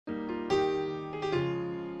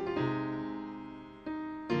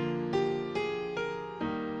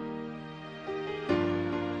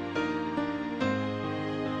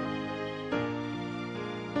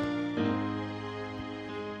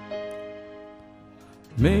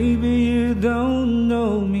Maybe you don't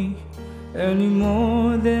know me any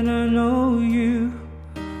more than I know you,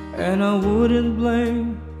 and I wouldn't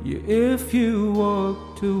blame you if you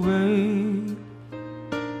walked away.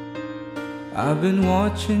 I've been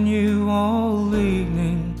watching you all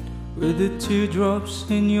evening with the teardrops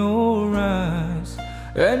in your eyes,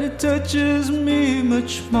 and it touches me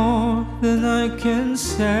much more than I can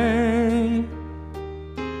say.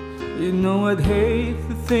 You know, I'd hate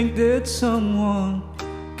to think that someone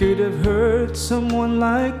could have hurt someone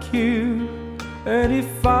like you, and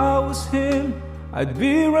if I was him, I'd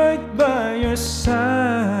be right by your side.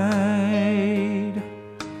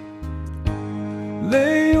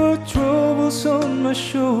 Lay your troubles on my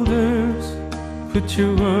shoulders, put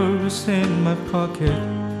your worries in my pocket,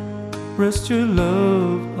 rest your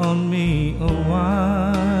love on me a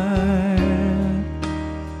while.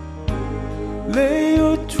 Lay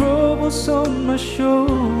your troubles on my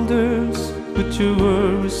shoulders, put your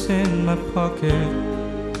worries in my pocket,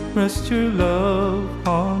 rest your love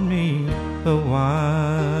on me a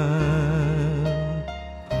while.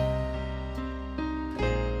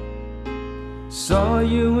 Saw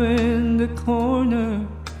you in the corner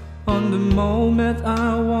on the moment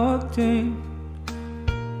I walked in,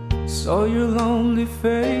 saw your lonely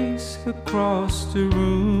face across the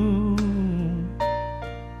room.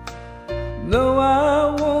 No,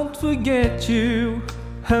 I won't forget you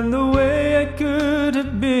and the way I could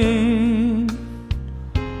have been.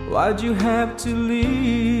 Why'd you have to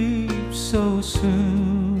leave so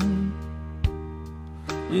soon?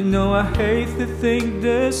 You know, I hate to think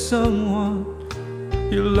there's someone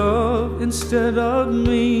you love instead of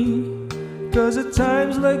me, 'cause at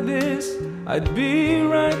times like this I'd be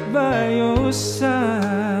right by your side.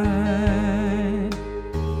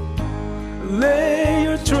 Lay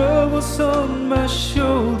your troubles on my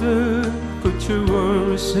shoulder, put your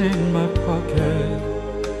worries in my pocket,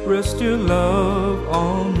 rest your love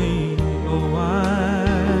on me a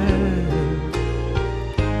while.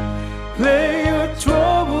 Lay your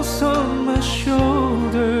troubles on my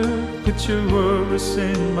shoulder, put your worries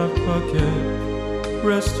in my pocket,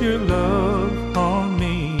 rest your love on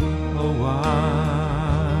me a while.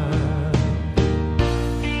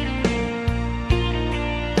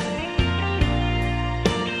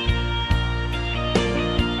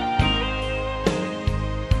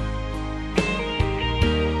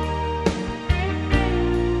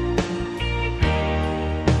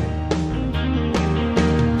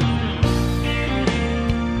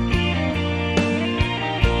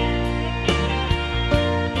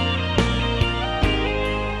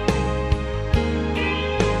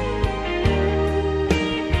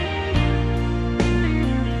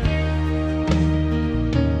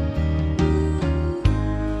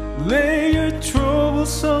 Lay your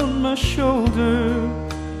troubles on my shoulder,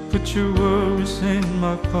 put your worries in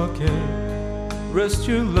my pocket, rest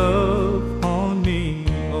your love on me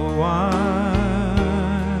a while.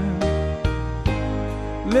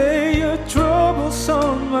 Lay your troubles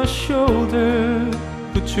on my shoulder,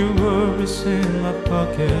 put your worries in my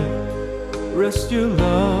pocket, rest your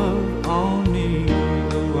love on me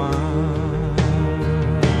a while.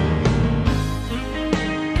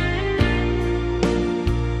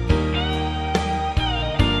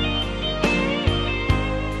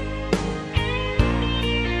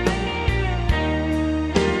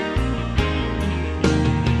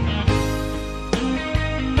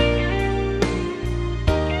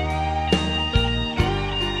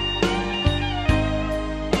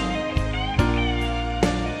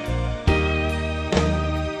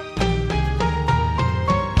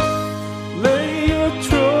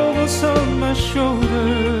 On my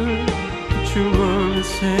shoulder, put your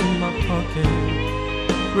worries in my pocket,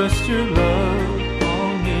 rest your love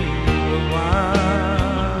on me a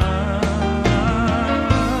while.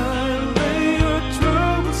 Lay your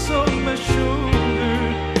troubles on my shoulder,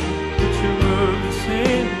 put your worries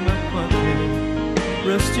in my pocket,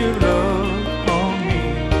 rest your love on me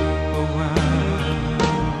a while.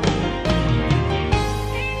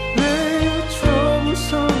 Lay your troubles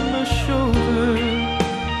on my shoulder,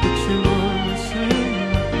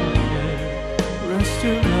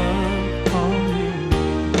 your love on me.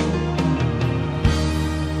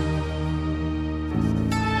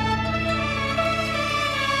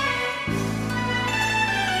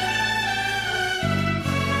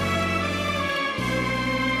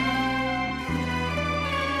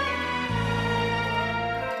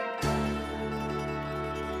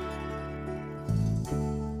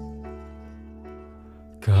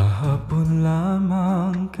 Kahapon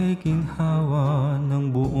lamang kay ginhawa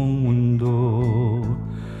ng buong mundo,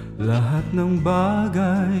 lahat ng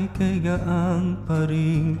bagay kay gaan pa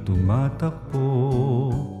ring tumatakbo.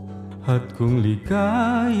 At kung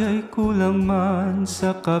ligaya'y kulang man,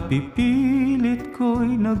 sa kapipilit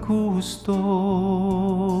ko'y naghusto.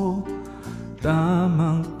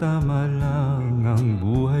 Tamang-tama lang ang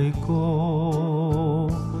buhay ko.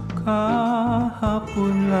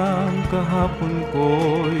 Kahapon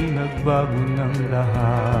ko'y nagbago ng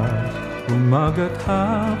lahat. Umaga't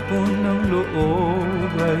hapon ng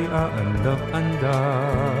loob ay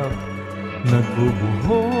aandap-andap.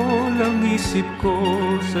 Nagbubuhol ang isip ko,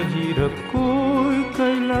 sa hirap ko'y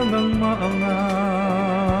kailangang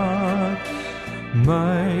maangat.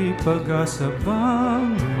 May pag-asa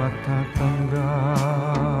bang matatanggap?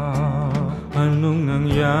 Anong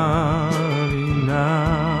nangyari na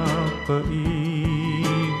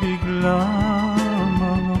paibig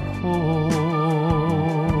lamang ako?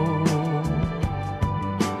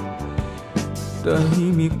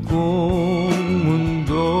 Tahimik kong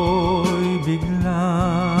mundo'y biglang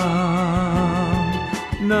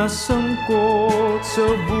nasangkot sa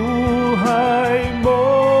buhay mo.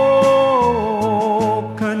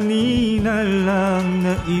 Kanina lang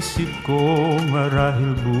naisip ko,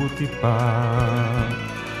 marahil buti pa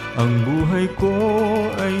ang buhay ko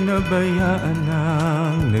ay nabayaan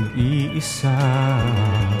ng nag-iisa.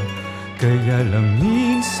 Kaya lang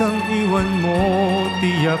minsang iwan mo,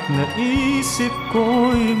 tiyak na isip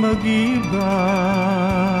ko'y mag-iba.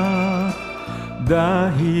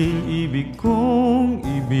 Dahil ibig kong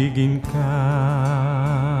ibigin ka.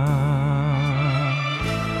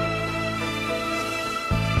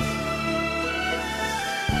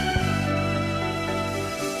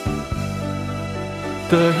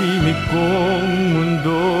 Tahimik kong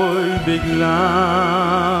mundo'y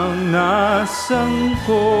biglang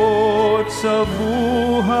nasangkot sa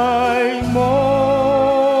buhay mo.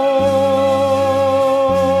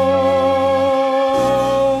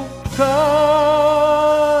 Kanina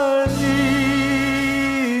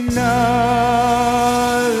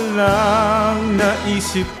lang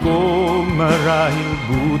naisip ko, marahil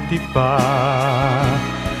buti pa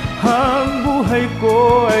ang buhay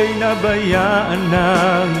ko ay nabayaan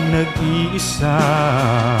ng nag-iisa.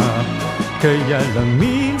 Kaya lang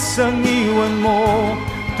minsang iwan mo,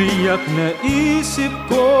 tiyak na isip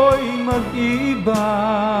ko'y mag-iba.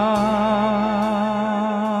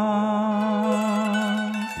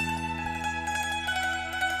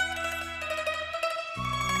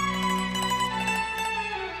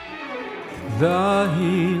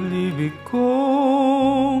 Dahil ibig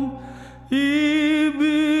kong